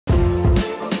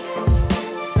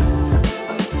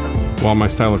While my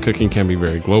style of cooking can be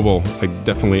very global, I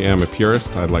definitely am a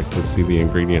purist. I'd like to see the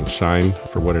ingredients shine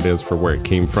for what it is, for where it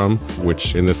came from,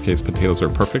 which in this case, potatoes are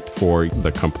perfect for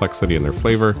the complexity in their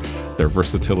flavor, their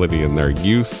versatility in their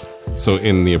use. So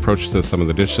in the approach to some of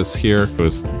the dishes here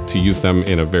was to use them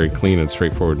in a very clean and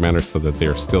straightforward manner so that they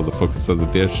are still the focus of the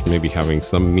dish, maybe having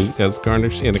some meat as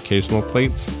garnish in occasional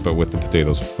plates, but with the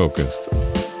potatoes focused.